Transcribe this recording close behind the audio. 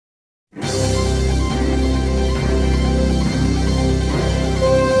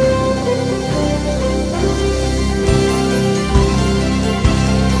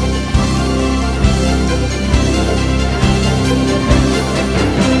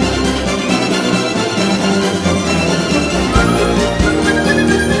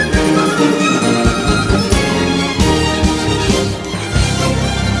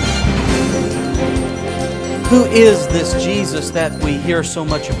Who is this Jesus that we hear so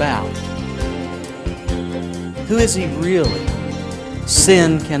much about? Who is He really?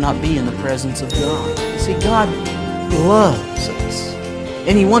 Sin cannot be in the presence of God. You see, God loves us,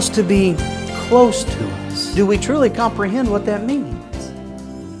 and He wants to be close to us. Do we truly comprehend what that means?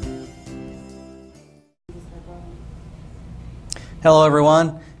 Hello,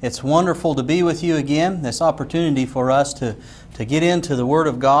 everyone. It's wonderful to be with you again. This opportunity for us to get into the Word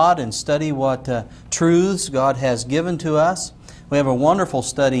of God and study what truths God has given to us. We have a wonderful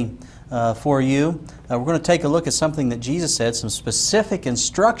study for you. We're going to take a look at something that Jesus said, some specific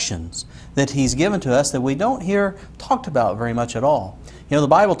instructions that He's given to us that we don't hear talked about very much at all. You know, the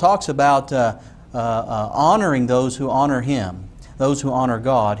Bible talks about honoring those who honor Him. Those who honor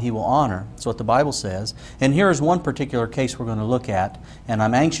God, He will honor. That's what the Bible says. And here is one particular case we're going to look at, and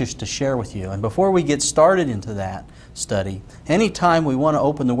I'm anxious to share with you. And before we get started into that study, anytime we want to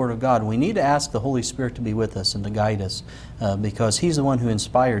open the Word of God, we need to ask the Holy Spirit to be with us and to guide us because He's the one who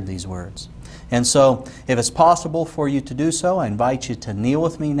inspired these words. And so, if it's possible for you to do so, I invite you to kneel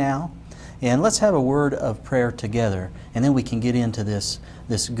with me now. And let's have a word of prayer together, and then we can get into this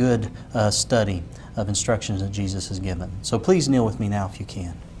good study of instructions that Jesus has given. So please kneel with me now if you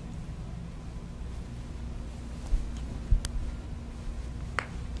can.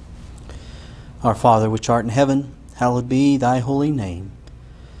 Our Father, which art in heaven, hallowed be Thy holy name.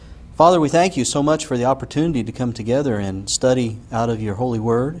 Father, we thank You so much for the opportunity to come together and study out of Your holy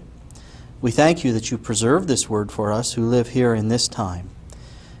word. We thank You that You preserve this word for us who live here in this time,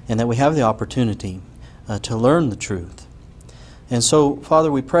 and that we have the opportunity to learn the truth. And so,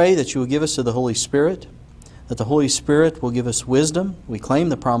 Father, we pray that You will give us to the Holy Spirit, that the Holy Spirit will give us wisdom. We claim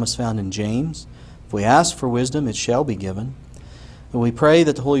the promise found in James. If we ask for wisdom, it shall be given. And we pray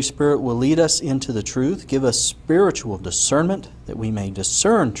that the Holy Spirit will lead us into the truth, give us spiritual discernment, that we may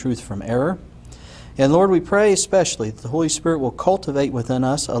discern truth from error. And Lord, we pray especially that the Holy Spirit will cultivate within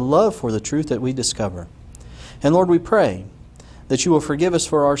us a love for the truth that we discover. And Lord, we pray that You will forgive us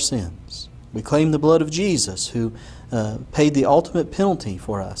for our sins. We claim the blood of Jesus, who paid the ultimate penalty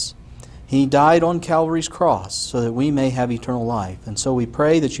for us. He died on Calvary's cross so that we may have eternal life. And so we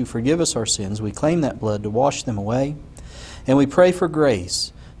pray that You forgive us our sins. We claim that blood to wash them away. And we pray for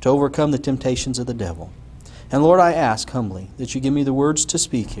grace to overcome the temptations of the devil. And Lord, I ask humbly that You give me the words to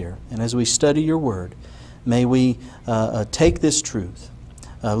speak here. And as we study Your word, may we take this truth,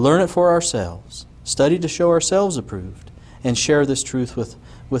 learn it for ourselves, study to show ourselves approved, and share this truth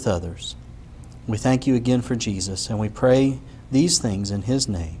with others. We thank You again for Jesus, and we pray these things in His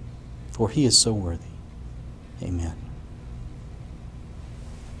name, for He is so worthy. Amen.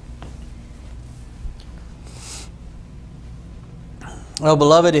 Well,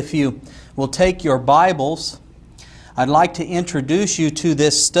 beloved, if you will take your Bibles, I'd like to introduce you to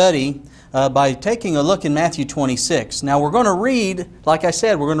this study by taking a look in Matthew 26. Now, we're going to read, like I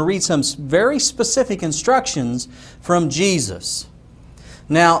said, we're going to read some very specific instructions from Jesus.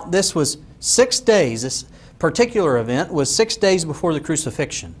 Now, this was 6 days, this particular event was 6 days before the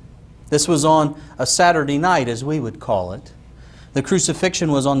crucifixion. This was on a Saturday night, as we would call it. The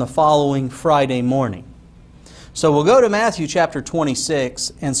crucifixion was on the following Friday morning. So we'll go to Matthew chapter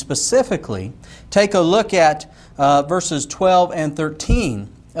 26 and specifically take a look at verses 12 and 13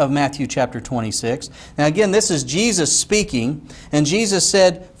 of Matthew chapter 26. Now again, this is Jesus speaking, and Jesus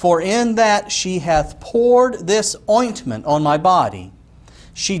said, "For in that she hath poured this ointment on my body,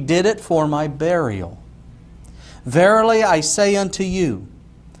 she did it for my burial. Verily I say unto you,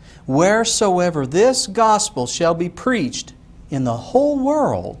 wheresoever this gospel shall be preached in the whole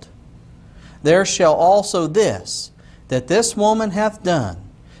world, there shall also this, that this woman hath done,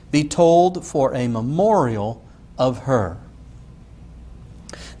 be told for a memorial of her."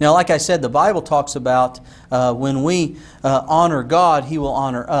 Now, like I said, the Bible talks about when we honor God, He will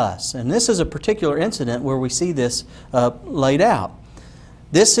honor us. And this is a particular incident where we see this laid out.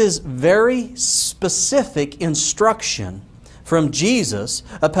 This is very specific instruction from Jesus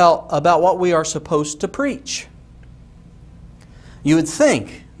about what we are supposed to preach. You would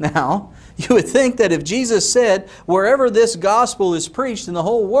think that if Jesus said, wherever this gospel is preached in the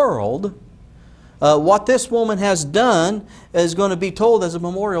whole world, what this woman has done is going to be told as a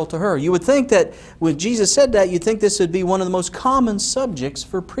memorial to her. You would think that when Jesus said that, you'd think this would be one of the most common subjects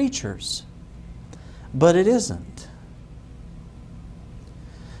for preachers. But it isn't.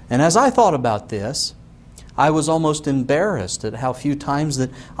 And as I thought about this, I was almost embarrassed at how few times that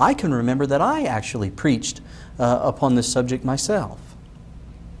I can remember that I actually preached upon this subject myself.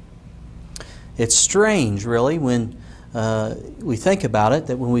 It's strange, really, when we think about it,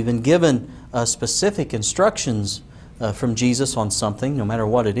 that when we've been given specific instructions from Jesus on something, no matter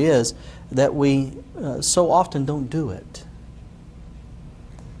what it is, that we so often don't do it.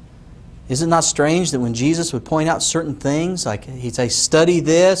 Is it not strange that when Jesus would point out certain things, like He'd say, study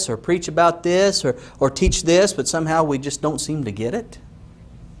this, or preach about this, or teach this, but somehow we just don't seem to get it?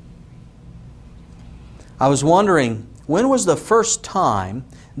 I was wondering, when was the first time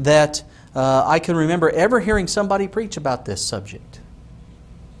that I can remember ever hearing somebody preach about this subject?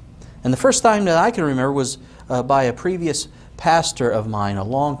 And the first time that I can remember was by a previous pastor of mine a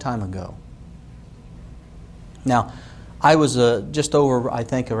long time ago. Now, I was just over, I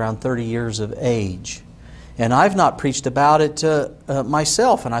think, around 30 years of age. And I've not preached about it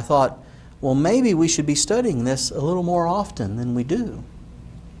myself. And I thought, well, maybe we should be studying this a little more often than we do.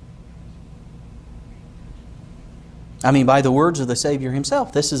 I mean, by the words of the Savior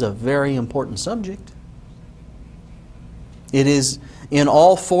Himself, this is a very important subject. It is in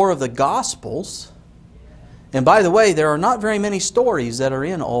all 4 of the Gospels. And by the way, there are not very many stories that are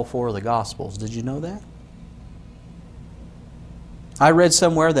in all 4 of the Gospels. Did you know that? I read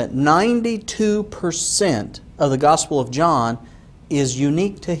somewhere that 92% of the Gospel of John is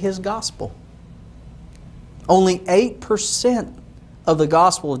unique to his Gospel. Only 8% of the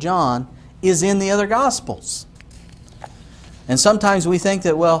Gospel of John is in the other Gospels. And sometimes we think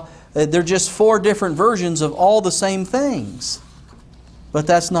that, well, they're just 4 different versions of all the same things. But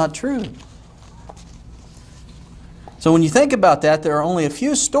that's not true. So when you think about that, there are only a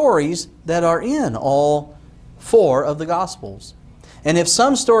few stories that are in all 4 of the Gospels. And if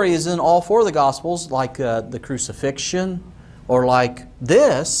some story is in all 4 of the Gospels, like the crucifixion, or like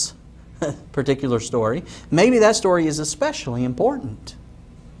this particular story, maybe that story is especially important.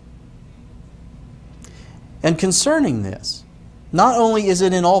 And concerning this, not only is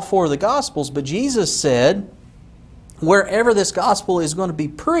it in all 4 of the Gospels, but Jesus said, wherever this Gospel is going to be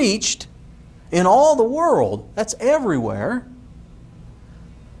preached in all the world, that's everywhere,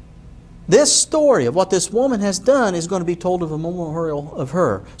 this story of what this woman has done is going to be told of a memorial of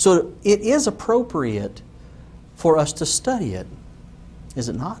her. So it is appropriate for us to study it, is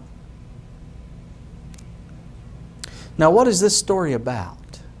it not? Now, what is this story about?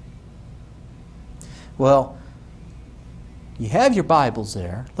 Well, you have your Bibles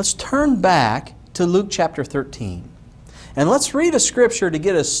there. Let's turn back to Luke chapter 13. And let's read a scripture to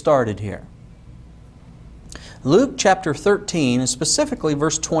get us started here. Luke chapter 13, and specifically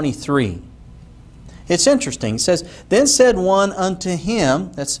verse 23. It's interesting. It says, Then said one unto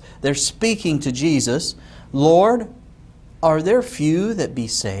him, they're speaking to Jesus, Lord, are there few that be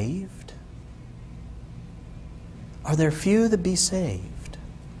saved? Are there few that be saved?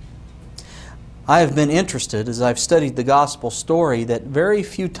 I have been interested, as I've studied the gospel story, that very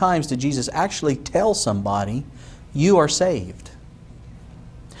few times did Jesus actually tell somebody, you are saved.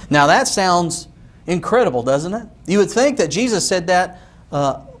 Now that sounds incredible, doesn't it? You would think that Jesus said that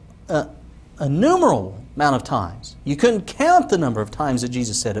a numerable amount of times. You couldn't count the number of times that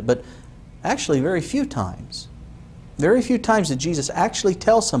Jesus said it, but actually very few times. Very few times did Jesus actually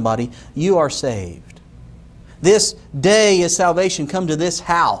tell somebody, you are saved. This day is salvation come to this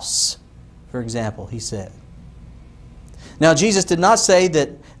house, for example, He said. Now Jesus did not say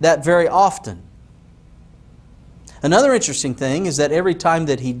that very often. Another interesting thing is that every time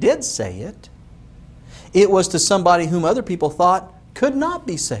that He did say it, it was to somebody whom other people thought could not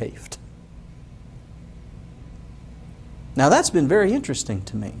be saved. Now that's been very interesting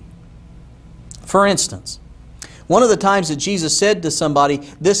to me. For instance, one of the times that Jesus said to somebody,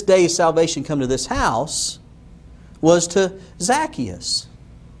 this day is salvation come to this house, was to Zacchaeus.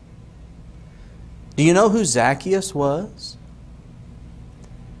 Do you know who Zacchaeus was?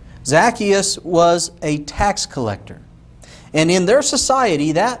 Zacchaeus was a tax collector. And in their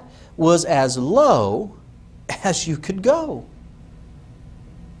society, that was as low as you could go.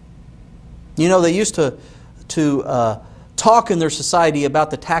 You know, they used to talk in their society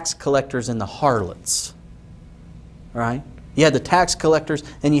about the tax collectors and the harlots. Right? You had the tax collectors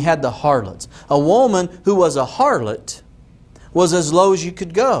and you had the harlots. A woman who was a harlot was as low as you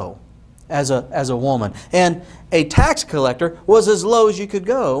could go as a woman. And a tax collector was as low as you could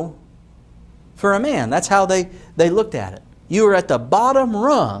go for a man. That's how they looked at it. You were at the bottom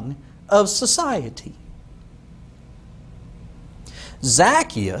rung of society.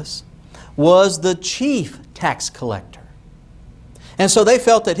 Zacchaeus was the chief tax collector. And so they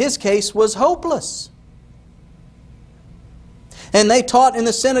felt that his case was hopeless. And they taught in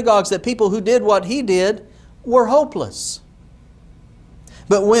the synagogues that people who did what he did were hopeless.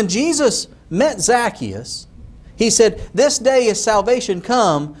 But when Jesus met Zacchaeus, He said, this day is salvation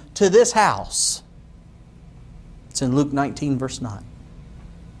come to this house. It's in Luke 19 verse 9.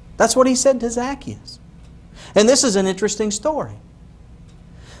 That's what He said to Zacchaeus. And this is an interesting story.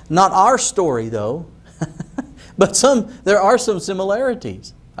 Not our story, though, but there are some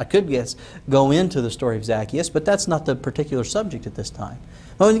similarities. I could go into the story of Zacchaeus, but that's not the particular subject at this time.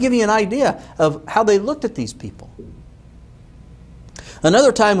 I want to give you an idea of how they looked at these people.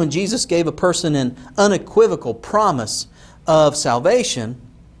 Another time when Jesus gave a person an unequivocal promise of salvation,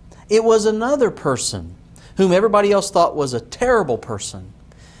 it was another person whom everybody else thought was a terrible person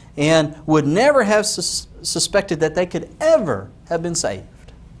and would never have suspected that they could ever have been saved.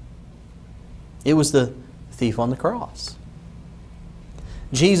 It was the thief on the cross.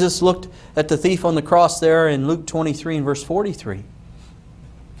 Jesus looked at the thief on the cross there in Luke 23 and verse 43.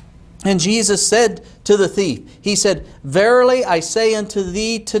 And Jesus said to the thief, He said, "Verily I say unto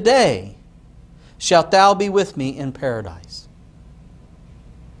thee, today shalt thou be with me in paradise."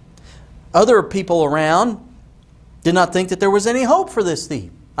 Other people around did not think that there was any hope for this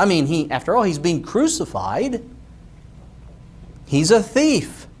thief. I mean, after all, he's being crucified. He's a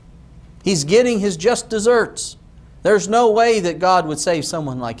thief. He's getting his just deserts. There's no way that God would save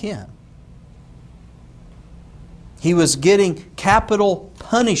someone like him. He was getting capital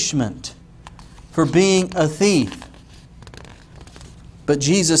punishment for being a thief. But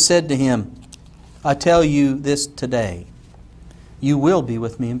Jesus said to him, "I tell you this today, you will be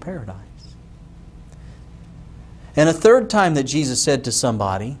with me in paradise." And a third time that Jesus said to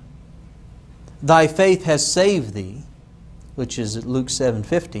somebody, "Thy faith has saved thee," which is Luke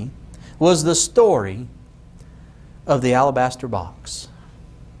 7:50, was the story of the alabaster box.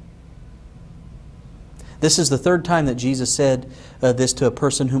 This is the third time that Jesus said this to a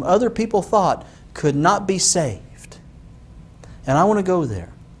person whom other people thought could not be saved. And I want to go there.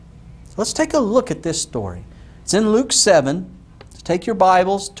 Let's take a look at this story. It's in Luke 7. So take your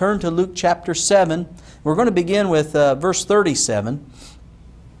Bibles, turn to Luke chapter 7. We're going to begin with verse 37.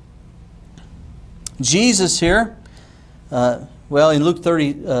 Jesus here, in Luke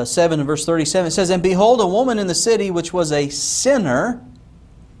 37 and verse 37, it says, "And behold, a woman in the city which was a sinner,"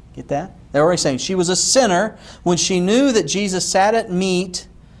 get that? They're already saying she was a sinner, "when she knew that Jesus sat at meat,"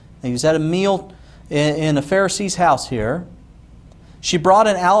 he was at a meal in a Pharisee's house here, "she brought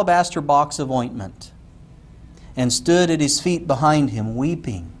an alabaster box of ointment, and stood at his feet behind him,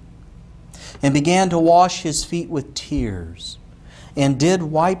 weeping, and began to wash his feet with tears, and did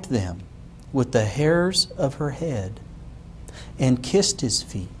wipe them with the hairs of her head, and kissed his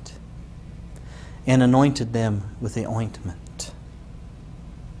feet, and anointed them with the ointment.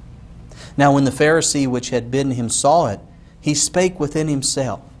 Now when the Pharisee which had bidden him saw it, he spake within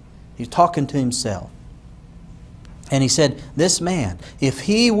himself." He's talking to himself. And he said, "This man, if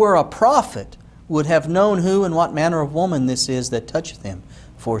he were a prophet, would have known who and what manner of woman this is that toucheth him,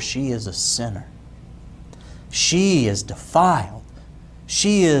 for she is a sinner. She is defiled.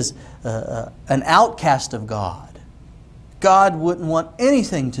 She is an outcast of God. God wouldn't want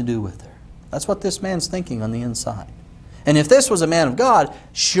anything to do with her." That's what this man's thinking on the inside. And if this was a man of God,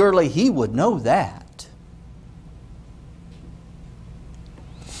 surely he would know that.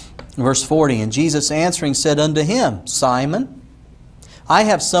 Verse 40, "And Jesus answering said unto him, Simon, I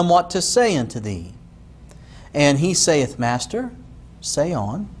have somewhat to say unto thee. And he saith, Master, say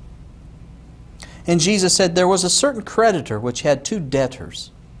on. And Jesus said, There was a certain creditor which had two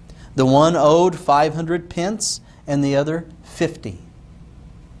debtors. The one owed 500 pence, and the other 50.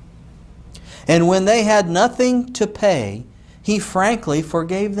 And when they had nothing to pay, he frankly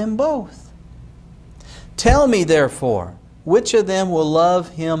forgave them both. Tell me, therefore, which of them will love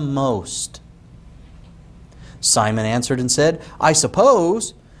him most? Simon answered and said, I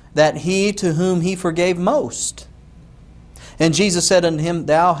suppose that he to whom he forgave most. And Jesus said unto him,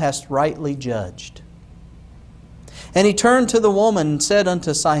 Thou hast rightly judged. And he turned to the woman and said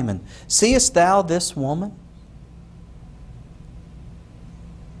unto Simon, Seest thou this woman?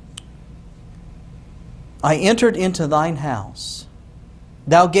 I entered into thine house.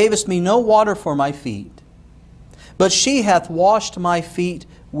 Thou gavest me no water for my feet, but she hath washed my feet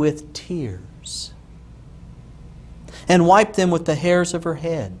with tears, and wiped them with the hairs of her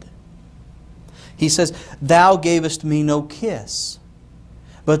head. He says, Thou gavest me no kiss,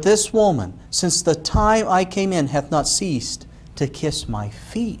 but this woman, since the time I came in, hath not ceased to kiss my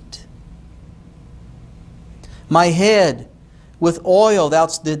feet. My head with oil thou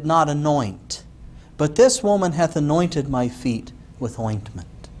didst not anoint, but this woman hath anointed my feet with ointment.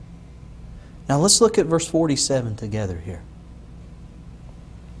 Now let's look at verse 47 together here.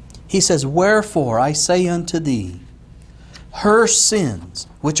 He says, Wherefore I say unto thee, her sins,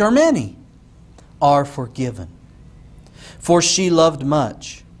 which are many, are forgiven. For she loved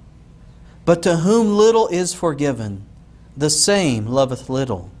much. But to whom little is forgiven, the same loveth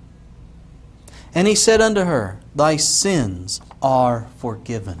little. And he said unto her, Thy sins are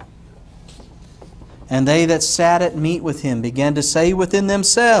forgiven. And they that sat at meat with him began to say within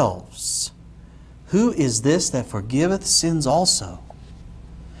themselves, Who is this that forgiveth sins also?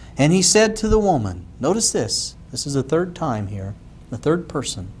 And he said to the woman, notice this is the third time here, the third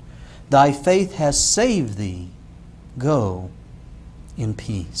person, Thy faith has saved thee. Go in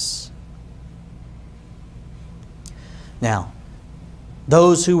peace. Now,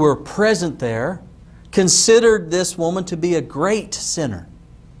 those who were present there considered this woman to be a great sinner.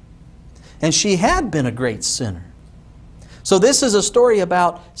 And she had been a great sinner. So this is a story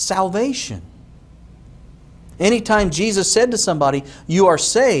about salvation. Anytime Jesus said to somebody, you are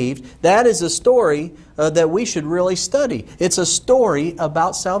saved, that is a story that we should really study. It's a story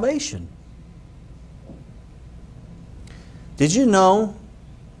about salvation. Did you know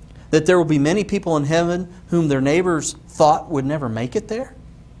that there will be many people in heaven whom their neighbors thought would never make it there?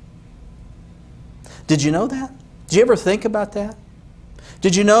 Did you know that? Did you ever think about that?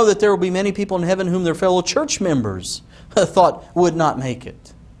 Did you know that there will be many people in heaven whom their fellow church members thought would not make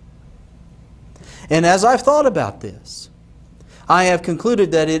it? And as I've thought about this, I have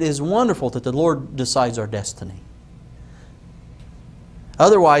concluded that it is wonderful that the Lord decides our destiny.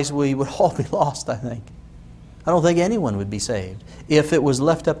 Otherwise, we would all be lost, I think. I don't think anyone would be saved if it was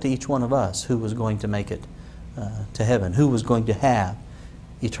left up to each one of us who was going to make it to heaven, who was going to have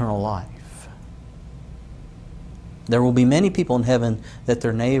eternal life. There will be many people in heaven that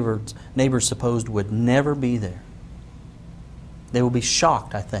their neighbors supposed would never be there. They will be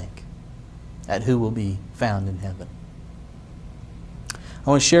shocked, I think, at who will be found in heaven. I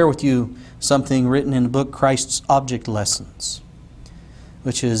want to share with you something written in the book Christ's Object Lessons,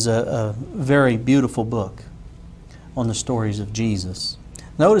 which is a very beautiful book on the stories of Jesus.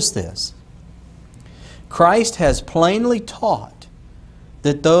 Notice this. Christ has plainly taught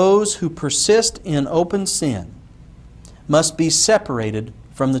that those who persist in open sin must be separated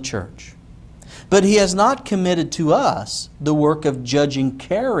from the church. But He has not committed to us the work of judging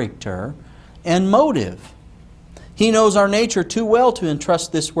character and motive. He knows our nature too well to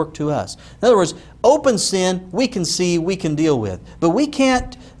entrust this work to us. In other words, open sin we can see, we can deal with. But we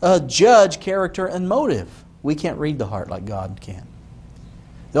can't judge character and motive. We can't read the heart like God can.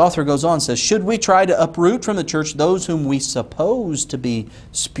 The author goes on and says, should we try to uproot from the church those whom we suppose to be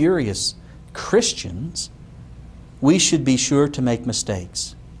spurious Christians, we should be sure to make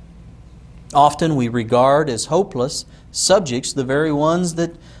mistakes. Often we regard as hopeless subjects the very ones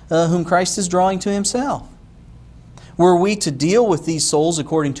that whom Christ is drawing to Himself. Were we to deal with these souls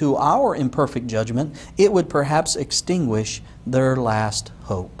according to our imperfect judgment, it would perhaps extinguish their last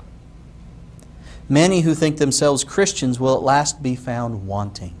hope. Many who think themselves Christians will at last be found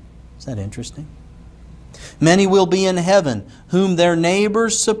wanting. Is that interesting? Many will be in heaven whom their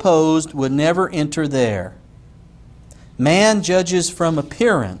neighbors supposed would never enter there. Man judges from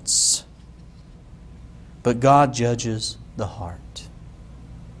appearance, but God judges the heart.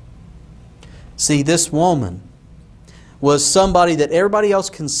 See, this woman was somebody that everybody else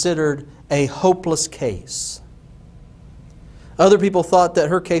considered a hopeless case. Other people thought that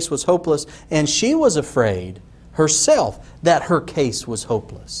her case was hopeless, and she was afraid herself that her case was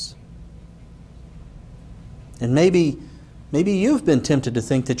hopeless. And maybe you've been tempted to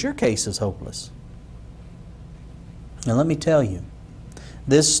think that your case is hopeless. Now let me tell you,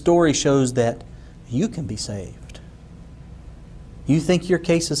 this story shows that you can be saved. You think your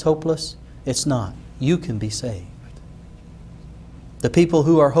case is hopeless? It's not. You can be saved. The people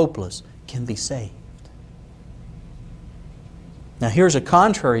who are hopeless can be saved. Now here's a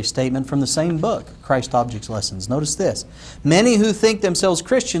contrary statement from the same book, Christ's Object Lessons. Notice this. Many who think themselves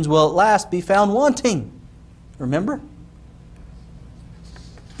Christians will at last be found wanting. Remember?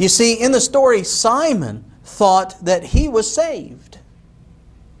 You see, in the story, Simon thought that he was saved.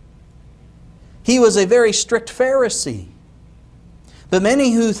 He was a very strict Pharisee. But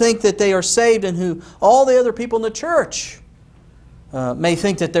many who think that they are saved and who all the other people in the church may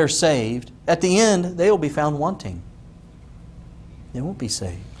think that they're saved, at the end they will be found wanting. They won't be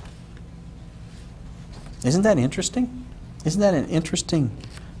saved. Isn't that interesting? Isn't that an interesting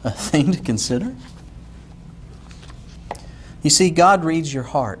thing to consider? You see, God reads your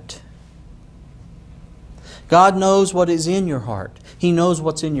heart. God knows what is in your heart. He knows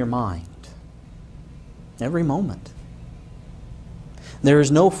what's in your mind. Every moment. There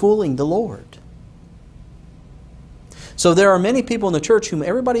is no fooling the Lord. So there are many people in the church whom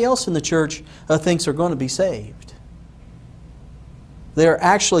everybody else in the church thinks are going to be saved. They are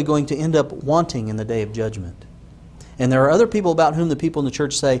actually going to end up wanting in the day of judgment. And there are other people about whom the people in the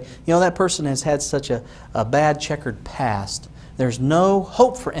church say, you know, that person has had such a bad checkered past. There's no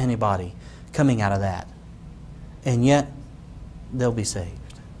hope for anybody coming out of that. And yet, they'll be saved.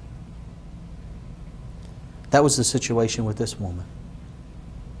 That was the situation with this woman.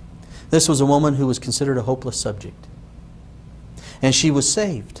 This was a woman who was considered a hopeless subject. And she was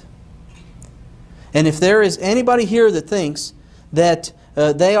saved. And if there is anybody here that thinks that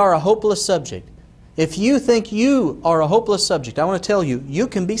they are a hopeless subject, if you think you are a hopeless subject, I want to tell you, you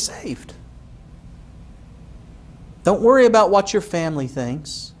can be saved. Don't worry about what your family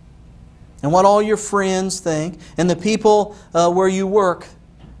thinks and what all your friends think and the people where you work.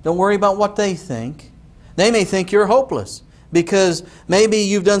 Don't worry about what they think. They may think you're hopeless because maybe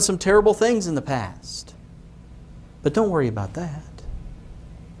you've done some terrible things in the past. But don't worry about that.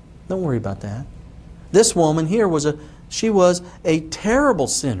 Don't worry about that. This woman here was a terrible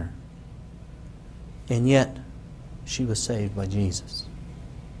sinner. And yet, she was saved by Jesus.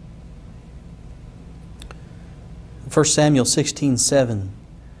 1 Samuel 16:7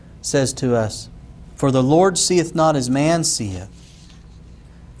 says to us, "For the Lord seeth not as man seeth,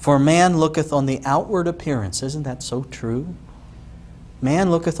 for man looketh on the outward appearance." Isn't that so true?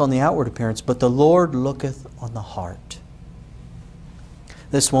 Man looketh on the outward appearance, but the Lord looketh on the heart.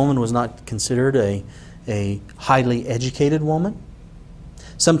 This woman was not considered a highly educated woman.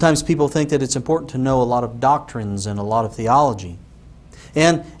 Sometimes people think that it's important to know a lot of doctrines and a lot of theology.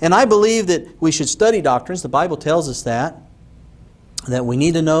 And I believe that we should study doctrines. The Bible tells us that we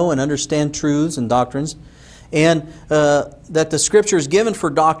need to know and understand truths and doctrines. And that the Scripture is given for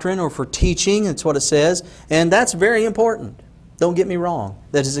doctrine or for teaching. That's what it says. And that's very important. Don't get me wrong.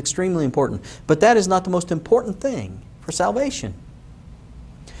 That is extremely important. But that is not the most important thing for salvation.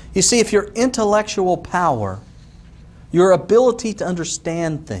 You see, if your intellectual power, your ability to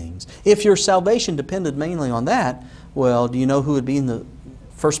understand things, if your salvation depended mainly on that, well, do you know who would be in the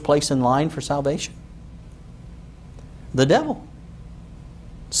first place in line for salvation? The devil.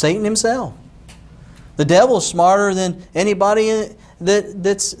 Satan himself. The devil is smarter than anybody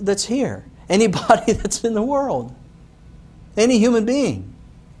that's here. Anybody that's in the world. Any human being.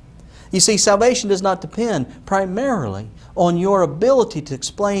 You see, salvation does not depend primarily on your ability to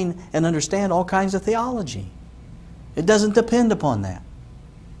explain and understand all kinds of theology. It doesn't depend upon that.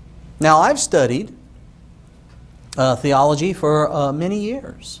 Now, I've studied theology for many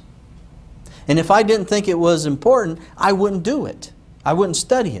years. And if I didn't think it was important, I wouldn't do it. I wouldn't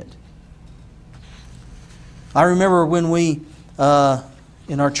study it. I remember when we,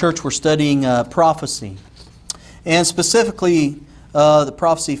 in our church, were studying prophecy. And specifically, the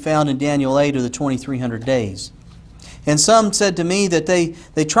prophecy found in Daniel 8 of the 2300 days. And some said to me that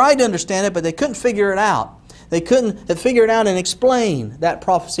they tried to understand it, but they couldn't figure it out. They couldn't figure it out and explain that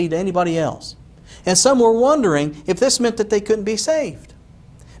prophecy to anybody else. And some were wondering if this meant that they couldn't be saved.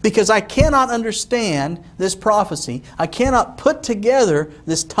 Because I cannot understand this prophecy. I cannot put together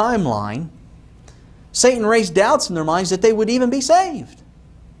this timeline. Satan raised doubts in their minds that they would even be saved.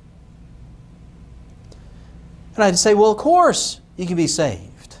 And I'd say, well, of course you can be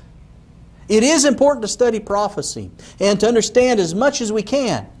saved. It is important to study prophecy and to understand as much as we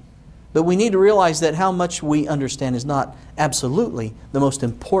can. But we need to realize that how much we understand is not absolutely the most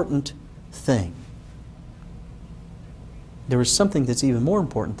important thing. There is something that's even more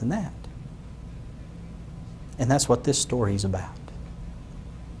important than that. And that's what this story is about.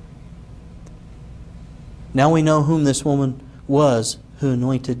 Now we know whom this woman was who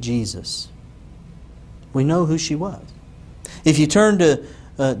anointed Jesus. We know who she was. If you turn to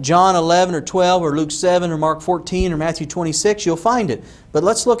John 11 or 12 or Luke 7 or Mark 14 or Matthew 26, you'll find it. But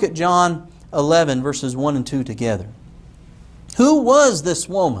let's look at John 11 verses 1 and 2 together. Who was this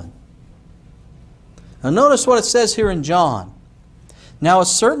woman? Now notice what it says here in John. Now a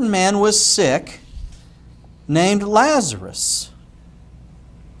certain man was sick, named Lazarus,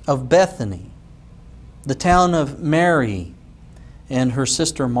 of Bethany, the town of Mary and her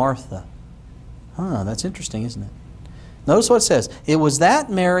sister Martha. That's interesting, isn't it? Notice what it says. It was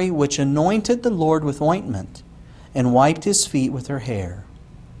that Mary which anointed the Lord with ointment and wiped His feet with her hair,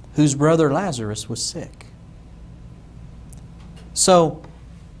 whose brother Lazarus was sick. So,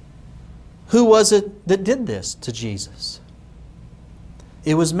 who was it that did this to Jesus?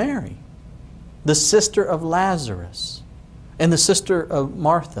 It was Mary, the sister of Lazarus and the sister of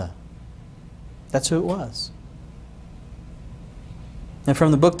Martha. That's who it was. And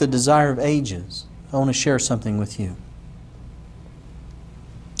from the book The Desire of Ages, I want to share something with you.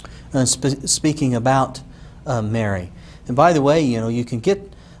 Speaking about Mary. And by the way, you can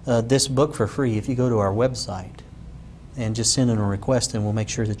get this book for free if you go to our website and just send in a request and we'll make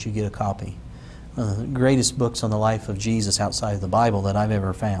sure that you get a copy. One of the greatest books on the life of Jesus outside of the Bible that I've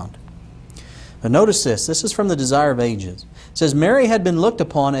ever found. But notice this. This is from the Desire of Ages. It says, Mary had been looked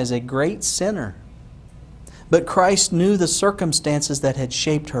upon as a great sinner, but Christ knew the circumstances that had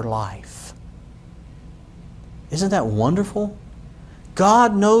shaped her life. Isn't that wonderful?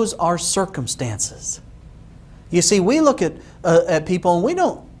 God knows our circumstances. You see, we look at people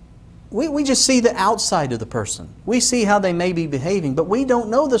and we just see the outside of the person. We see how they may be behaving, but we don't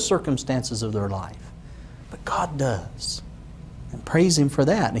know the circumstances of their life. But God does. And praise Him for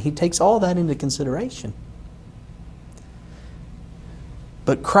that. And He takes all that into consideration.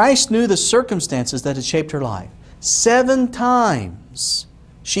 But Christ knew the circumstances that had shaped her life. 7 times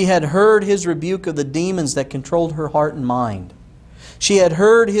she had heard His rebuke of the demons that controlled her heart and mind. She had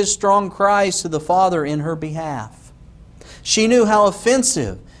heard His strong cries to the Father in her behalf. She knew how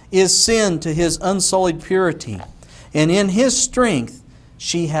offensive is sin to His unsullied purity. And in His strength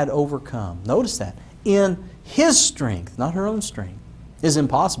she had overcome. Notice that. In His strength, not her own strength, is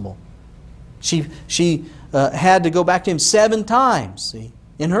impossible. She had to go back to Him 7 times. See?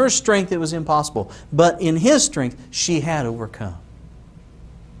 In her strength it was impossible. But in His strength she had overcome.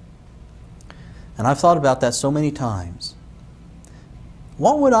 And I've thought about that so many times.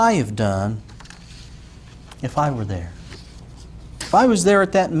 What would I have done if I were there? If I was there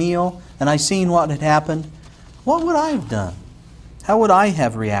at that meal and I seen what had happened, what would I have done? How would I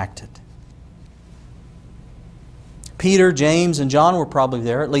have reacted? Peter, James, and John were probably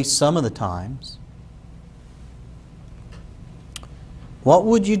there at least some of the times. What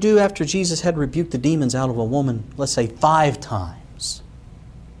would you do after Jesus had rebuked the demons out of a woman, let's say 5 times?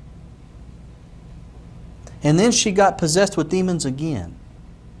 And then she got possessed with demons again.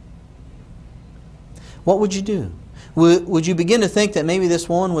 What would you do? Would you begin to think that maybe this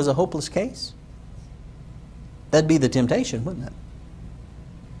woman was a hopeless case? That'd be the temptation, wouldn't it?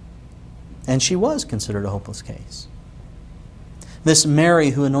 And she was considered a hopeless case. This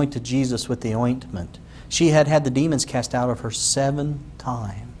Mary who anointed Jesus with the ointment, she had had the demons cast out of her 7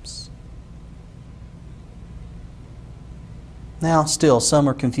 times. Now, still, some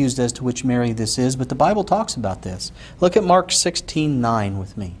are confused as to which Mary this is, but the Bible talks about this. Look at Mark 16:9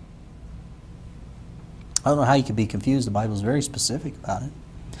 with me. I don't know how you could be confused. The Bible is very specific about it.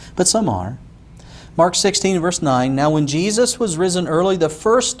 But some are. Mark 16 verse 9, Now when Jesus was risen early the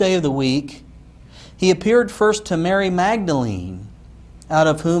first day of the week, He appeared first to Mary Magdalene, out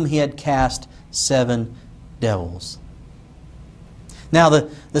of whom He had cast 7 devils. Now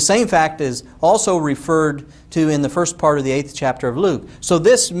the same fact is also referred to in the first part of the 8th chapter of Luke. So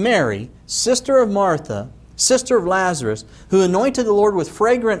this Mary, sister of Martha, sister of Lazarus, who anointed the Lord with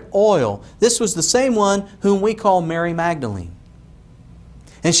fragrant oil, this was the same one whom we call Mary Magdalene.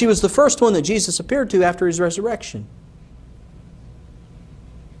 And she was the first one that Jesus appeared to after His resurrection.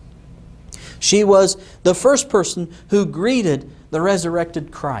 She was the first person who greeted the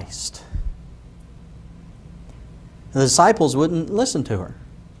resurrected Christ. The disciples wouldn't listen to her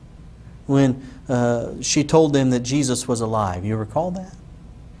when she told them that Jesus was alive. You recall that?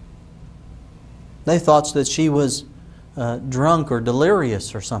 They thought that she was drunk or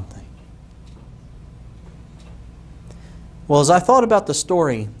delirious or something. Well, as I thought about the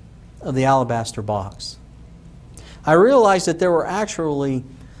story of the Alabaster Box, I realized that there were actually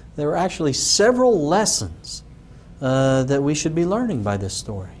several lessons that we should be learning by this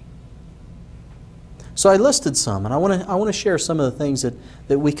story. So I listed some, and I want to share some of the things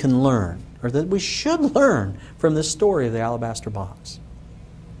that we can learn, or that we should learn from this story of the Alabaster Box.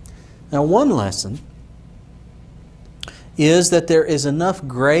 Now, one lesson is that there is enough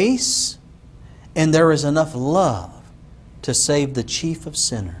grace and there is enough love to save the chief of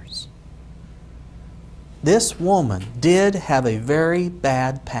sinners. This woman did have a very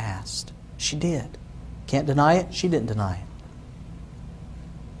bad past. She did. Can't deny it. She didn't deny it.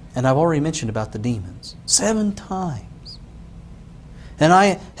 And I've already mentioned about the demons. 7 times. And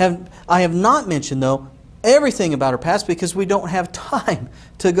I have not mentioned, though, everything about her past because we don't have time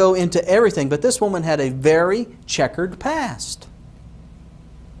to go into everything. But this woman had a very checkered past.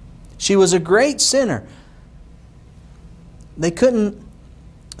 She was a great sinner. They couldn't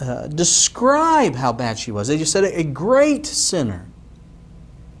describe how bad she was. They just said a great sinner.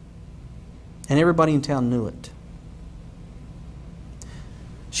 And everybody in town knew it.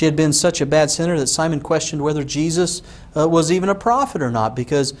 She had been such a bad sinner that Simon questioned whether Jesus was even a prophet or not,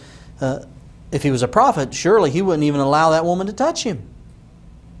 because if He was a prophet, surely He wouldn't even allow that woman to touch Him.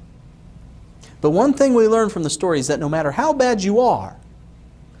 But one thing we learn from the story is that no matter how bad you are,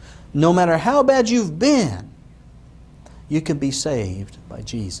 no matter how bad you've been, you can be saved by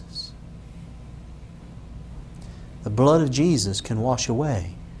Jesus. The blood of Jesus can wash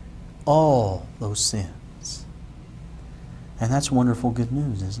away all those sins. And that's wonderful good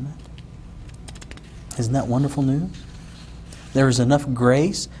news, isn't it? Isn't that wonderful news? There is enough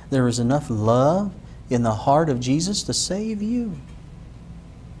grace, there is enough love in the heart of Jesus to save you.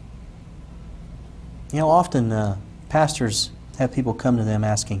 You know, often pastors have people come to them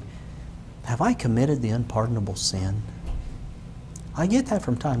asking, have I committed the unpardonable sin? I get that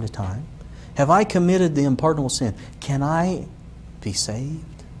from time to time. Have I committed the unpardonable sin? Can I be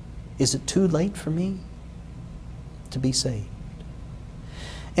saved? Is it too late for me to be saved?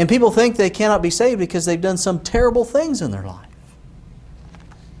 And people think they cannot be saved because they've done some terrible things in their life.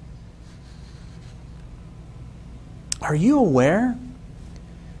 Are you aware,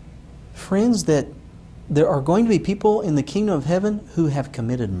 friends, that there are going to be people in the kingdom of heaven who have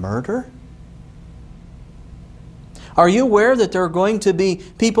committed murder? Are you aware that there are going to be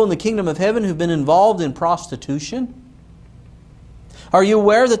people in the kingdom of heaven who've been involved in prostitution? Are you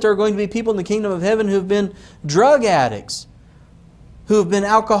aware that there are going to be people in the kingdom of heaven who've been drug addicts, who have been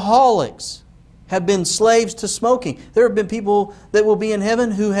alcoholics, have been slaves to smoking? There have been people that will be in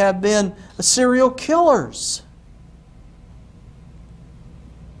heaven who have been serial killers.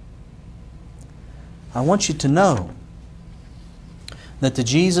 I want you to know that the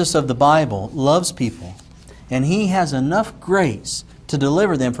Jesus of the Bible loves people, and He has enough grace to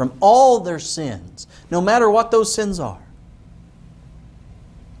deliver them from all their sins, no matter what those sins are.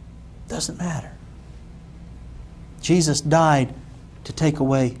 Doesn't matter. Jesus died to take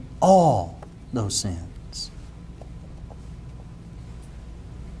away all those sins.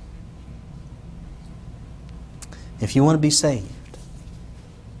 If you want to be saved,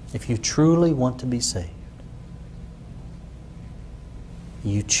 if you truly want to be saved,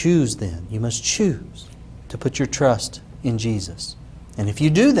 you choose then, you must choose to put your trust in Jesus. And if you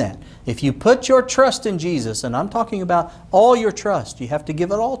do that, if you put your trust in Jesus, and I'm talking about all your trust, you have to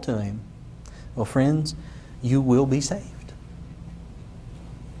give it all to Him. Well, friends, you will be saved.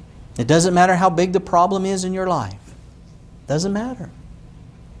 It doesn't matter how big the problem is in your life. It doesn't matter.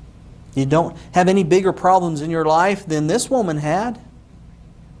 You don't have any bigger problems in your life than this woman had.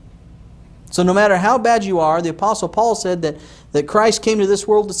 So no matter how bad you are, the Apostle Paul said that Christ came to this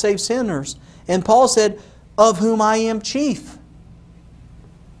world to save sinners. And Paul said, of whom I am chief.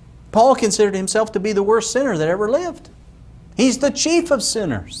 Paul considered himself to be the worst sinner that ever lived. He's the chief of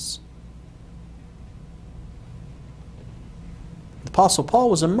sinners. The Apostle Paul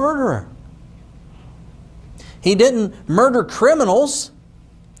was a murderer. He didn't murder criminals.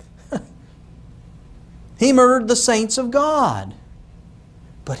 He murdered the saints of God.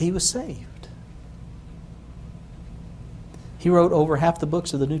 But he was saved. He wrote over half the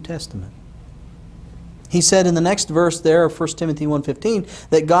books of the New Testament. He said in the next verse there of 1 Timothy 1:15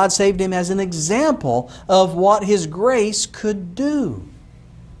 that God saved him as an example of what His grace could do.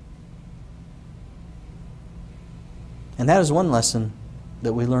 And that is one lesson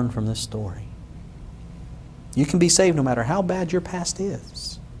that we learn from this story. You can be saved no matter how bad your past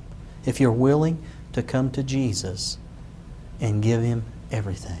is, if you're willing to come to Jesus and give Him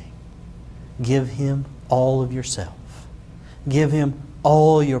everything. Give Him all of yourself. Give Him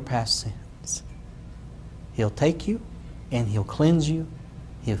all your past sins. He'll take you and He'll cleanse you.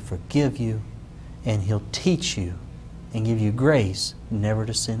 He'll forgive you and He'll teach you and give you grace never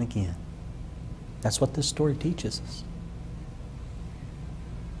to sin again. That's what this story teaches us.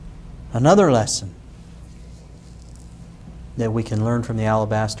 Another lesson that we can learn from the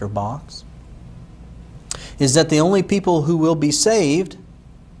alabaster box is that the only people who will be saved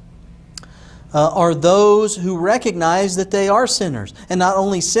are those who recognize that they are sinners. And not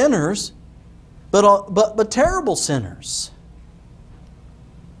only sinners, but terrible sinners.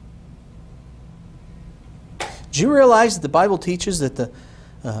 Do you realize that the Bible teaches that the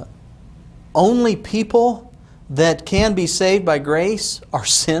only people that can be saved by grace are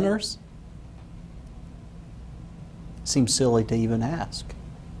sinners? Seems silly to even ask.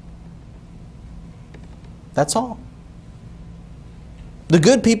 That's all. The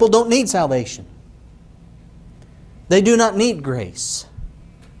good people don't need salvation. They do not need grace.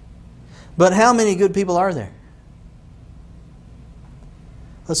 But how many good people are there?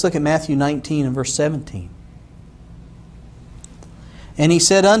 Let's look at Matthew 19 and verse 17. And He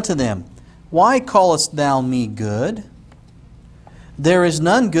said unto them, Why callest thou me good? There is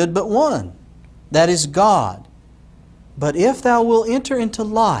none good but one, that is God. But if thou wilt enter into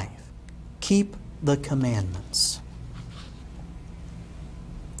life, keep the commandments.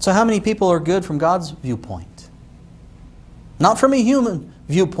 So how many people are good from God's viewpoint? Not from a human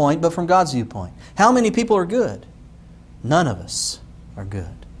viewpoint, but from God's viewpoint. How many people are good? None of us are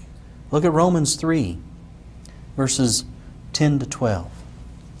good. Look at Romans 3, verses 10 to 12.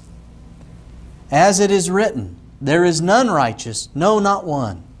 As it is written, there is none righteous, no, not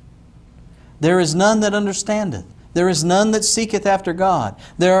one. There is none that understandeth. There is none that seeketh after God.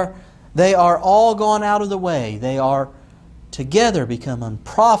 They are all gone out of the way. They are together become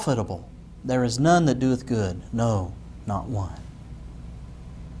unprofitable. There is none that doeth good. No, not one.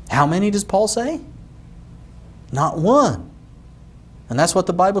 How many does Paul say? Not one. And that's what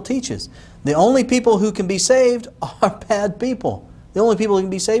the Bible teaches. The only people who can be saved are bad people. The only people who can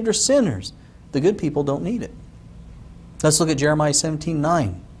be saved are sinners. The good people don't need it. Let's look at Jeremiah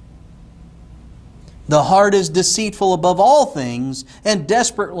 17:9. The heart is deceitful above all things and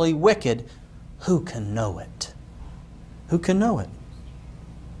desperately wicked. Who can know it? Who can know it?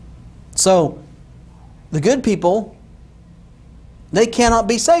 So, the good people, they cannot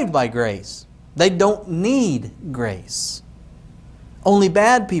be saved by grace. They don't need grace. Only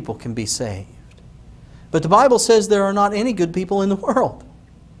bad people can be saved. But the Bible says there are not any good people in the world.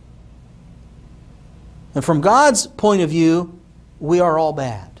 And from God's point of view, we are all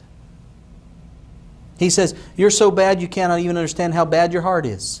bad. He says, you're so bad you cannot even understand how bad your heart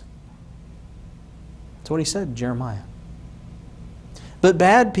is. That's what He said in Jeremiah. But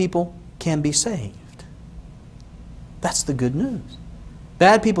bad people can be saved. That's the good news.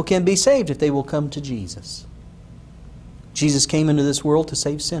 Bad people can be saved if they will come to Jesus. Jesus came into this world to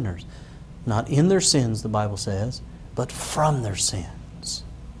save sinners. Not in their sins, the Bible says, but from their sins.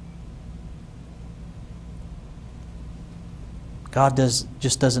 God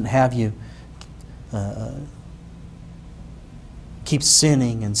just doesn't have you keep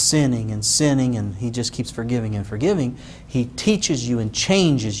sinning and sinning and sinning, and He just keeps forgiving and forgiving. He teaches you and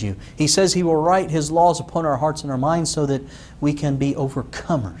changes you. He says He will write His laws upon our hearts and our minds so that we can be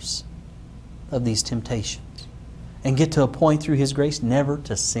overcomers of these temptations and get to a point through His grace never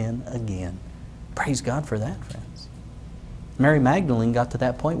to sin again. Praise God for that, friends. Mary Magdalene got to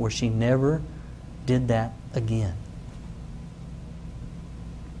that point where she never did that again.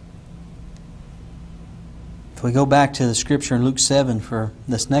 If we go back to the Scripture in Luke 7 for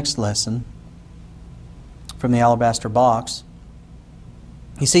this next lesson from the Alabaster Box,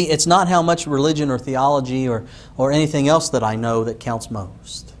 you see, it's not how much religion or theology or anything else that I know that counts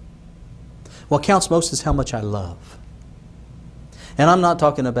most. What counts most is how much I love. And I'm not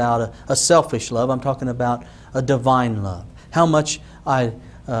talking about a selfish love. I'm talking about a divine love. How much I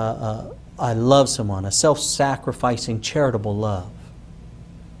love someone, a self-sacrificing, charitable love.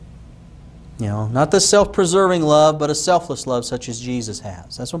 You know, not the self-preserving love, but a selfless love such as Jesus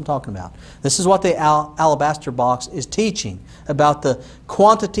has. That's what I'm talking about. This is what the Alabaster Box is teaching about the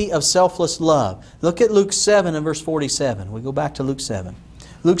quantity of selfless love. Look at Luke 7 and verse 47. We go back to Luke 7.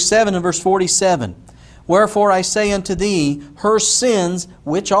 Luke 7 and verse 47. Wherefore I say unto thee, her sins,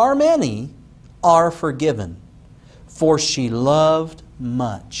 which are many, are forgiven. For she loved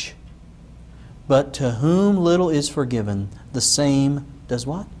much. But to whom little is forgiven, the same does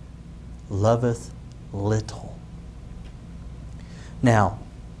what? Loveth little. Now,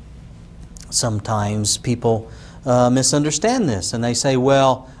 sometimes people misunderstand this and they say,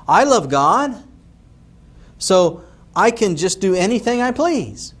 well, I love God, so I can just do anything I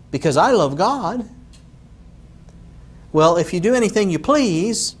please because I love God. Well, if you do anything you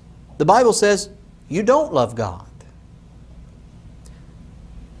please, the Bible says you don't love God.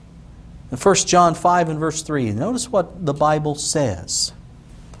 In 1 John 5 and verse 3, notice what the Bible says.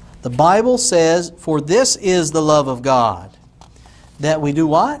 The Bible says, for this is the love of God, that we do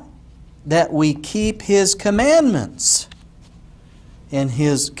what? That we keep His commandments. And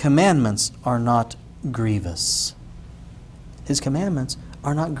His commandments are not grievous. His commandments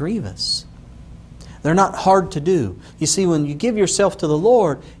are not grievous. They're not hard to do. You see, when you give yourself to the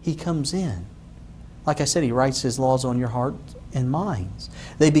Lord, He comes in. Like I said, He writes His laws on your heart and minds.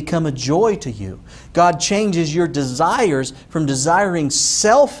 They become a joy to you. God changes your desires from desiring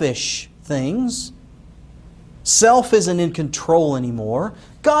selfish things. Self isn't in control anymore.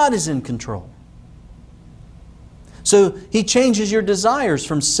 God is in control. So He changes your desires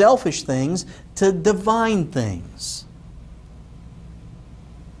from selfish things to divine things.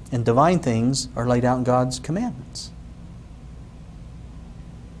 And divine things are laid out in God's commandments.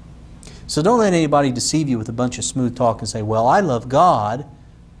 So don't let anybody deceive you with a bunch of smooth talk and say, well, I love God,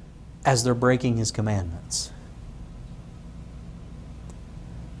 as they're breaking His commandments.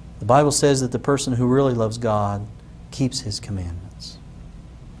 The Bible says that the person who really loves God keeps His commandments.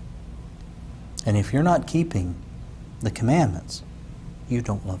 And if you're not keeping the commandments, you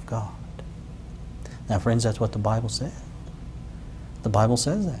don't love God. Now, friends, that's what the Bible says. The Bible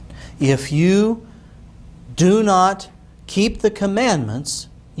says that. If you do not keep the commandments,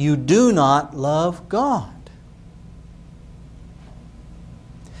 you do not love God.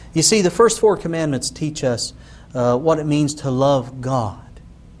 You see, the first 4 commandments teach us what it means to love God.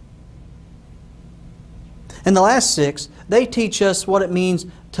 And the last 6, they teach us what it means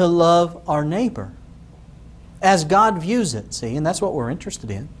to love our neighbor as God views it, see, and that's what we're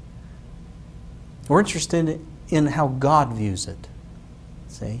interested in. We're interested in how God views it,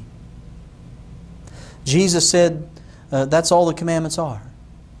 see. Jesus said that's all the commandments are.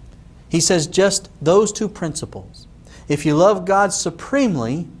 He says just those 2 principles. If you love God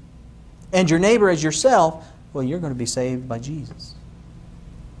supremely and your neighbor as yourself, well, you're going to be saved by Jesus.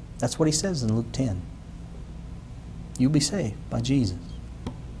 That's what He says in Luke 10. You'll be saved by Jesus.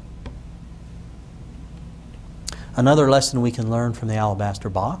 Another lesson we can learn from the alabaster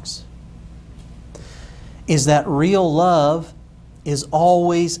box is that real love is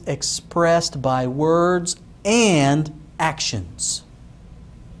always expressed by words and actions.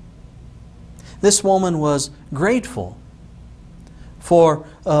 This woman was grateful for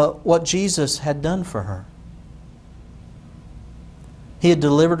what Jesus had done for her. He had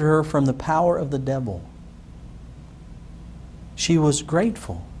delivered her from the power of the devil. She was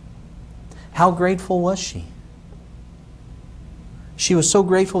grateful. How grateful was she? She was so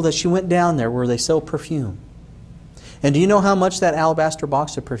grateful that she went down there where they sell perfume. And do you know how much that alabaster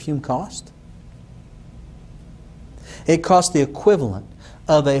box of perfume cost? It cost the equivalent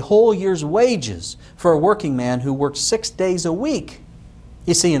of a whole year's wages for a working man who worked 6 days a week.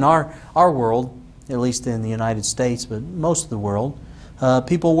 You see, in our world, at least in the United States, but most of the world,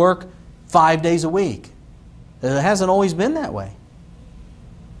 people work 5 days a week. It hasn't always been that way.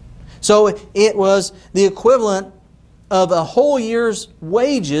 So it was the equivalent of a whole year's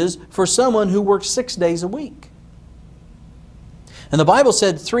wages for someone who worked 6 days a week. And the Bible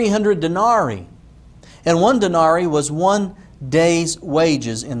said 300 denarii. And 1 denarii was 1 day's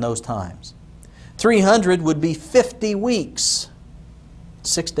wages in those times. 300 would be 50 weeks.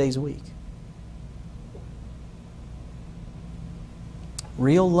 6 days a week.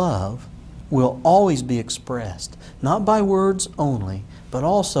 Real love will always be expressed, not by words only, but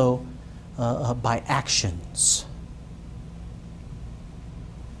also by actions.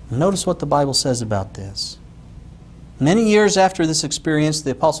 Notice what the Bible says about this. Many years after this experience,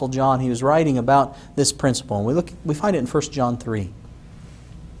 the Apostle John, he was writing about this principle. And we find it in 1 John 3.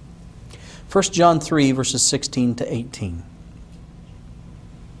 1 John 3, verses 16 to 18.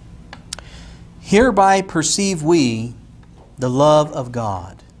 Hereby perceive we the love of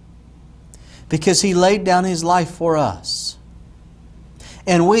God, because He laid down His life for us.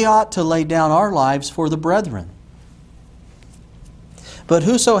 And we ought to lay down our lives for the brethren. But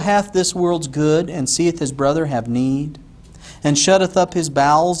whoso hath this world's good, and seeth his brother have need, and shutteth up his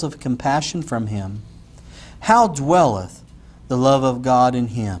bowels of compassion from him, how dwelleth the love of God in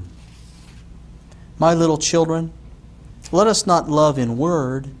him? My little children, let us not love in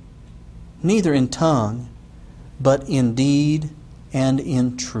word, neither in tongue, but in deed and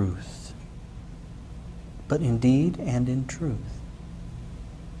in truth. But in deed and in truth.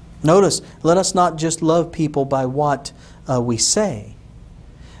 Notice, let us not just love people by what we say,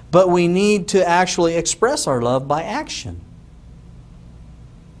 but we need to actually express our love by action.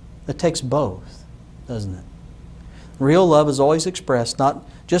 It takes both, doesn't it? Real love is always expressed not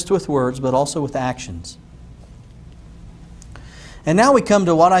just with words, but also with actions. And now we come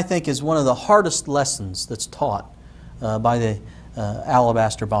to what I think is one of the hardest lessons that's taught by the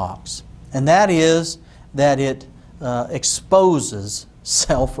alabaster box. And that is that it exposes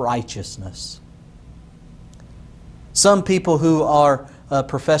self-righteousness. Some people who are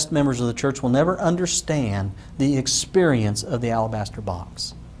professed members of the church will never understand the experience of the alabaster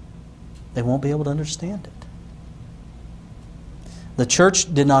box. They won't be able to understand it. The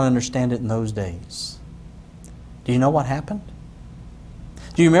church did not understand it in those days. Do you know what happened?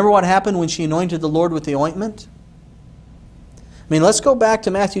 Do you remember what happened when she anointed the Lord with the ointment? I mean, let's go back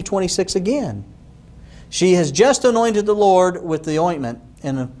to Matthew 26 again. She has just anointed the Lord with the ointment,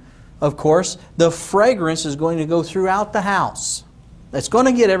 and of course, the fragrance is going to go throughout the house. That's going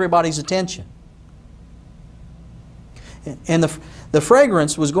to get everybody's attention. And the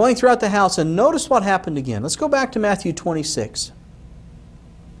fragrance was going throughout the house, and notice what happened again. Let's go back to Matthew 26.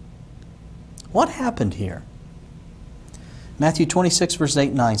 What happened here? Matthew 26, verse 8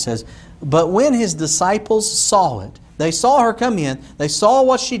 and 9 says, but when His disciples saw it, they saw her come in, they saw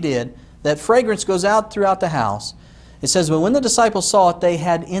what she did, that fragrance goes out throughout the house. It says, but when the disciples saw it, they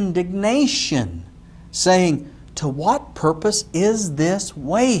had indignation, saying, to what purpose is this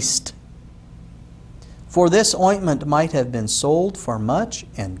waste? For this ointment might have been sold for much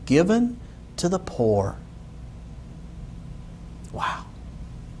and given to the poor. Wow.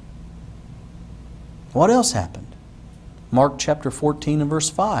 What else happened? Mark chapter 14 and verse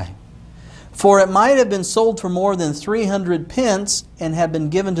 5. For it might have been sold for more than 300 pence and have been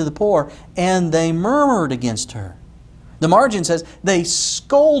given to the poor. And they murmured against her. The margin says they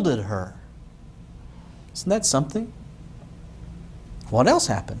scolded her. Isn't that something? What else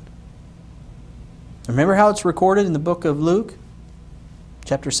happened? Remember how it's recorded in the book of Luke,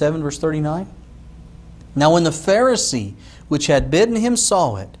 chapter 7, verse 39? Now when the Pharisee which had bidden him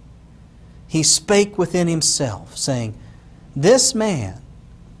saw it, he spake within himself, saying, This man,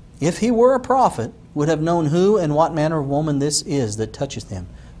 if he were a prophet, would have known who and what manner of woman this is that toucheth him,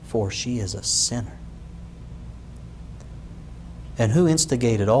 for she is a sinner. And who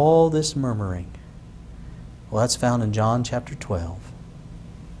instigated all this murmuring? Well, that's found in John chapter 12.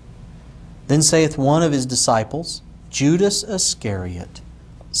 Then saith one of his disciples, Judas Iscariot,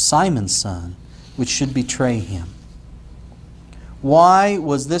 Simon's son, which should betray him. Why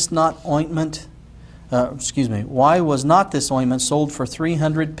was this not ointment? Why was not this ointment sold for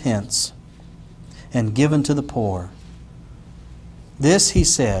 300 pence and given to the poor? This he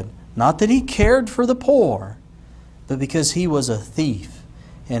said, not that he cared for the poor, but because he was a thief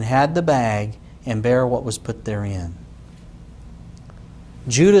and had the bag and bare what was put therein.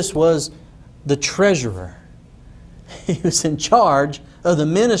 Judas was the treasurer. He was in charge of the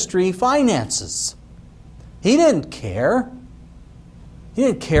ministry finances. He didn't care. He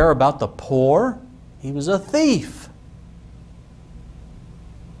didn't care about the poor. He was a thief.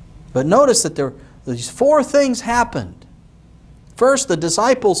 But notice that these four things happened. First, the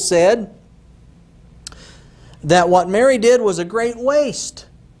disciples said that what Mary did was a great waste,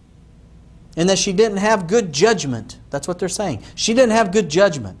 and that she didn't have good judgment. That's what they're saying. She didn't have good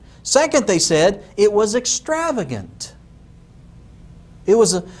judgment. Second, they said it was extravagant. It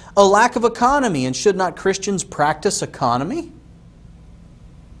was a lack of economy, and should not Christians practice economy?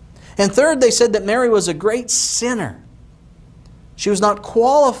 And third, they said that Mary was a great sinner. She was not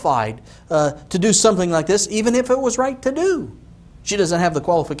qualified to do something like this, even if it was right to do. She doesn't have the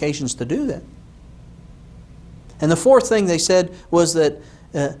qualifications to do that. And the fourth thing they said was that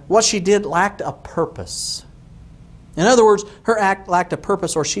what she did lacked a purpose. In other words, her act lacked a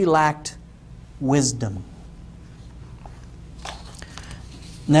purpose, or she lacked wisdom.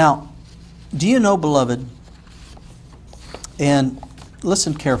 Now, do you know, beloved, and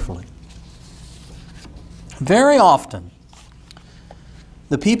listen carefully, very often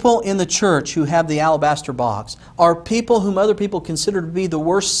the people in the church who have the alabaster box are people whom other people consider to be the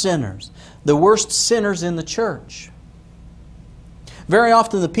worst sinners in the church. Very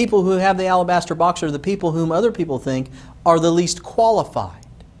often the people who have the alabaster box are the people whom other people think are the least qualified,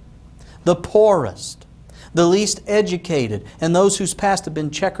 the poorest, the least educated, and those whose past have been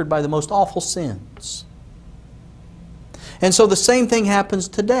checkered by the most awful sins. And so the same thing happens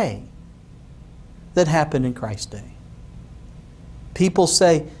today that happened in Christ's day. People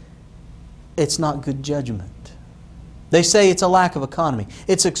say it's not good judgment. They say it's a lack of economy.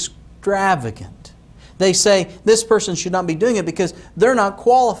 It's extravagant. They say this person should not be doing it because they're not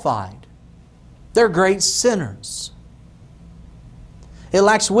qualified. They're great sinners. It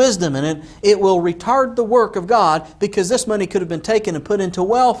lacks wisdom, and it will retard the work of God, because this money could have been taken and put into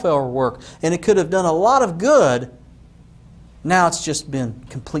welfare work, and it could have done a lot of good. Now it's just been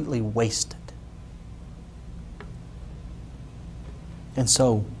completely wasted. And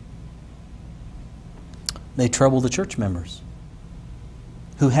so they trouble the church members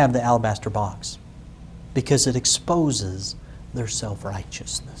who have the alabaster box, because it exposes their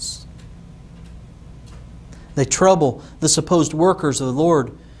self-righteousness. They trouble the supposed workers of the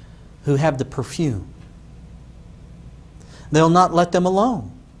Lord who have the perfume. They'll not let them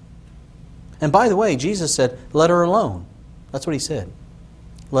alone. And by the way, Jesus said, let her alone. That's what He said.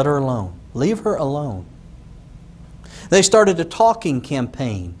 Let her alone. Leave her alone. They started a talking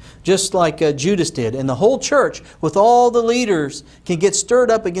campaign, just like Judas did. And the whole church, with all the leaders, can get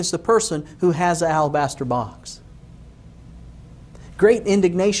stirred up against the person who has the alabaster box. Great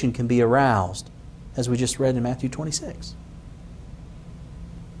indignation can be aroused, as we just read in Matthew 26.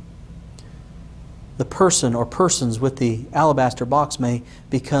 The person or persons with the alabaster box may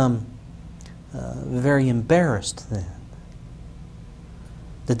become very embarrassed then.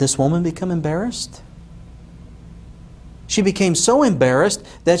 Did this woman become embarrassed? She became so embarrassed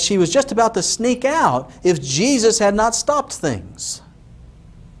that she was just about to sneak out if Jesus had not stopped things.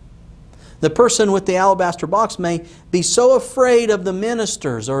 The person with the alabaster box may be so afraid of the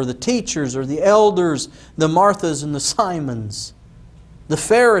ministers or the teachers or the elders, the Marthas and the Simons, the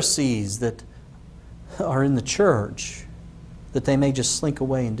Pharisees that are in the church, that they may just slink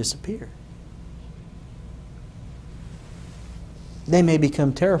away and disappear. They may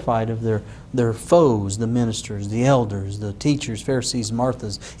become terrified of their foes, the ministers, the elders, the teachers, Pharisees,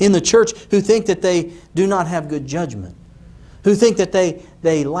 Marthas, in the church who think that they do not have good judgment, who think that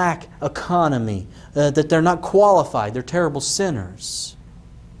they lack economy, that they're not qualified, they're terrible sinners.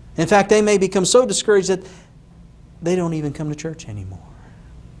 In fact, they may become so discouraged that they don't even come to church anymore.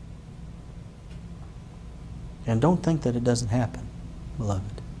 And don't think that it doesn't happen,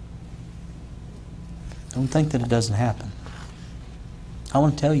 beloved. Don't think that it doesn't happen. I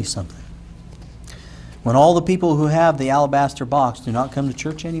want to tell you something. When all the people who have the alabaster box do not come to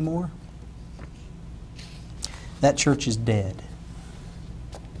church anymore, that church is dead.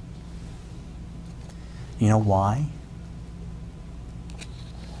 You know why?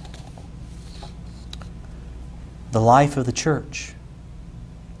 The life of the church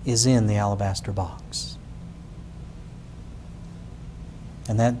is in the alabaster box.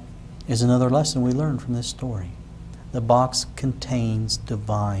 And that is another lesson we learn from this story. The box contains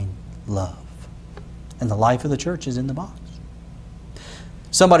divine love. And the life of the church is in the box.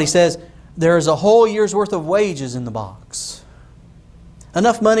 Somebody says, there is a whole year's worth of wages in the box.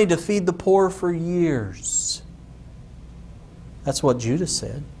 Enough money to feed the poor for years. That's what Judas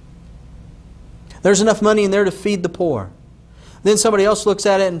said. There's enough money in there to feed the poor. Then somebody else looks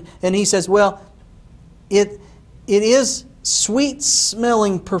at it and he says, well, it is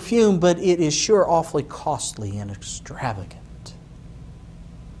sweet-smelling perfume, but it is sure awfully costly and extravagant.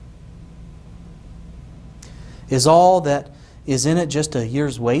 Is all that is in it just a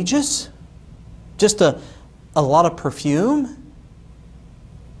year's wages? Just a lot of perfume?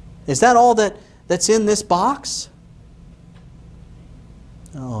 Is that all that's in this box?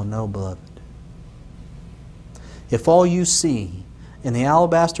 Oh, no, beloved. If all you see in the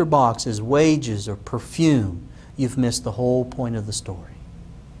alabaster box is wages or perfume, you've missed the whole point of the story.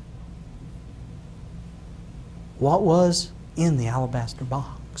 What was in the alabaster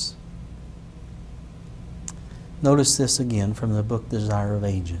box? Notice this again from the book Desire of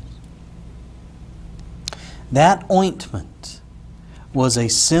Ages. That ointment was a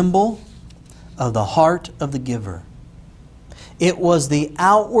symbol of the heart of the giver. It was the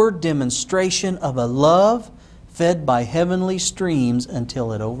outward demonstration of a love fed by heavenly streams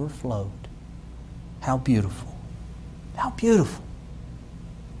until it overflowed. How beautiful. How beautiful.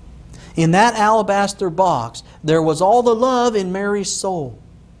 In that alabaster box, there was all the love in Mary's soul.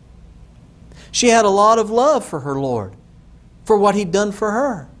 She had a lot of love for her Lord, for what He'd done for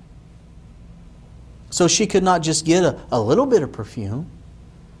her. So she could not just get a little bit of perfume.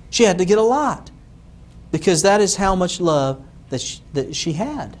 She had to get a lot, because that is how much love that she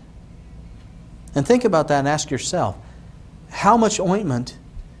had. And think about that and ask yourself, how much ointment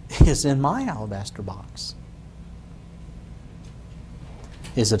is in my alabaster box?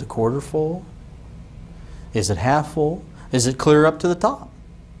 Is it a quarter full? Is it half full? Is it clear up to the top?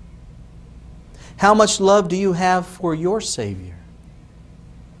 How much love do you have for your Savior?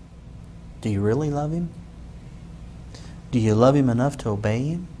 Do you really love Him? Do you love Him enough to obey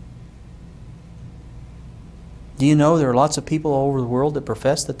Him? Do you know there are lots of people all over the world that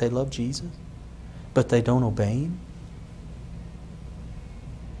profess that they love Jesus, but they don't obey Him?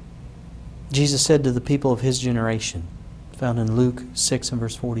 Jesus said to the people of His generation, found in Luke 6 and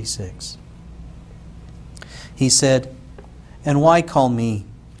verse 46. He said, "And why call ye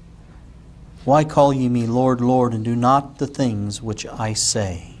me Lord, Lord, and do not the things which I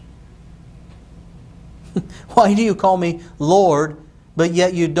say?" Why do you call me Lord, but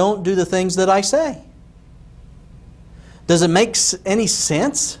yet you don't do the things that I say? Does it make any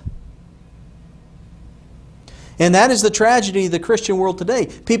sense? And that is the tragedy of the Christian world today.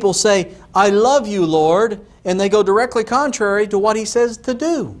 People say, "I love you, Lord," and they go directly contrary to what He says to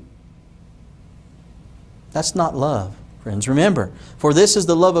do. That's not love, friends. Remember, for this is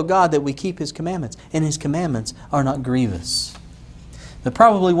the love of God, that we keep His commandments, and His commandments are not grievous. But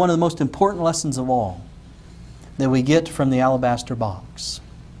probably one of the most important lessons of all that we get from the alabaster box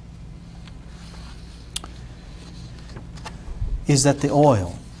is that the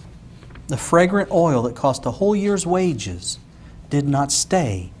oil, the fragrant oil that cost a whole year's wages, did not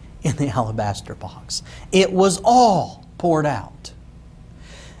stay in the alabaster box. It was all poured out.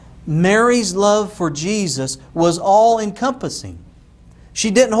 Mary's love for Jesus was all-encompassing. She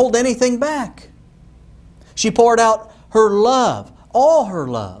didn't hold anything back. She poured out her love, all her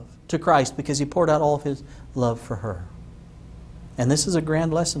love, to Christ, because He poured out all of His love for her. And this is a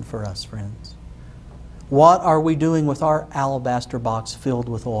grand lesson for us, friends. What are we doing with our alabaster box filled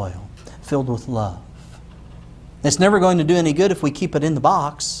with oil, filled with love? It's never going to do any good if we keep it in the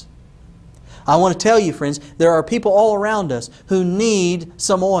box. I want to tell you, friends, there are people all around us who need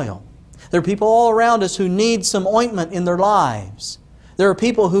some oil. There are people all around us who need some ointment in their lives. There are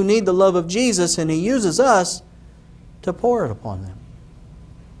people who need the love of Jesus, and He uses us to pour it upon them.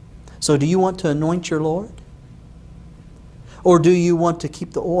 So do you want to anoint your Lord? Or do you want to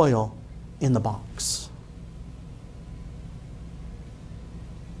keep the oil in the box?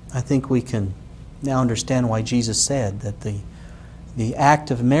 I think we can now understand why Jesus said that the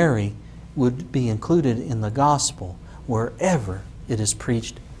act of Mary would be included in the gospel wherever it is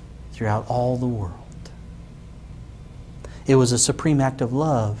preached throughout all the world. It was a supreme act of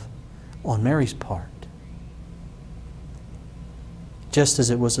love on Mary's part, just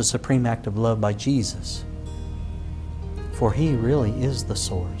as it was a supreme act of love by Jesus, for He really is the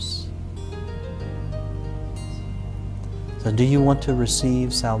source. So do you want to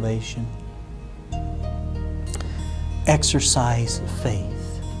receive salvation? Exercise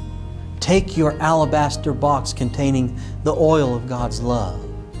faith. Take your alabaster box containing the oil of God's love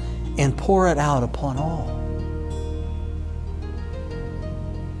and pour it out upon all.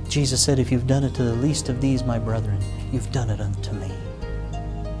 Jesus said, if you've done it to the least of these, my brethren, you've done it unto me.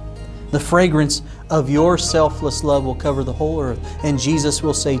 The fragrance of your selfless love will cover the whole earth, and Jesus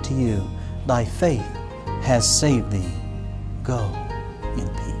will say to you, thy faith has saved thee. Go in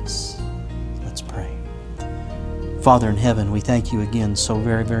peace. Let's pray. Father in heaven, we thank you again so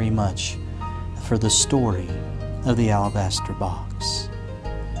very, very much for the story of the alabaster box.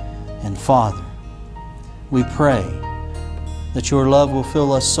 And Father, we pray that your love will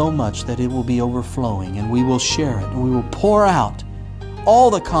fill us so much that it will be overflowing, and we will share it, and we will pour out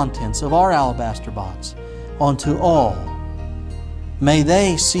all the contents of our alabaster box onto all. May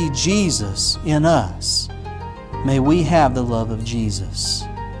they see Jesus in us. May we have the love of Jesus,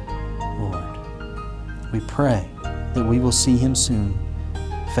 Lord. We pray that we will see Him soon,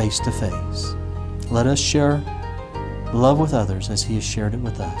 face to face. Let us share love with others as He has shared it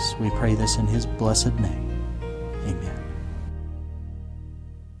with us. We pray this in His blessed name. Amen.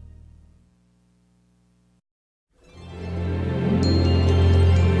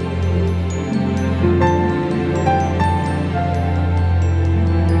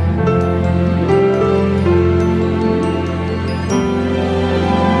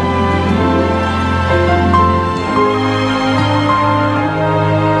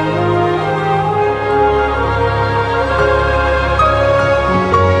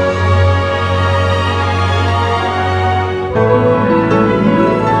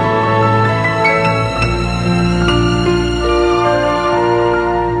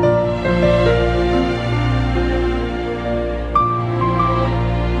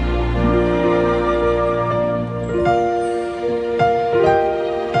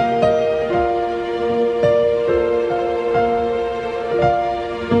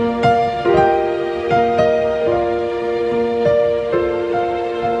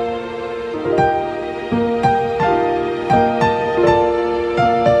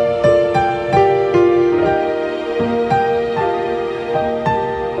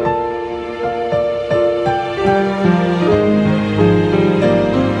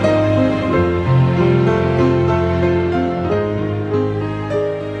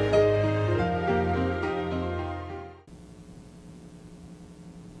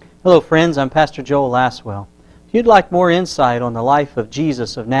 Hello friends, I'm Pastor Joel Laswell. If you'd like more insight on the life of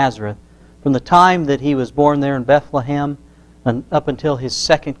Jesus of Nazareth, from the time that He was born there in Bethlehem and up until His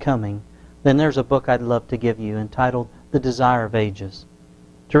second coming, then there's a book I'd love to give you entitled The Desire of Ages.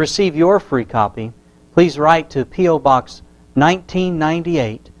 To receive your free copy, please write to P.O. Box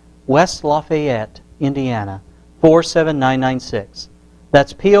 1998, West Lafayette, Indiana, 47996.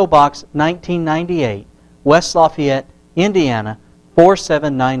 That's P.O. Box 1998, West Lafayette, Indiana,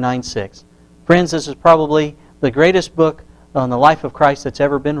 47996. Friends, this is probably the greatest book on the life of Christ that's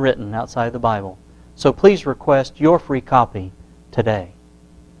ever been written outside the Bible. So please request your free copy today.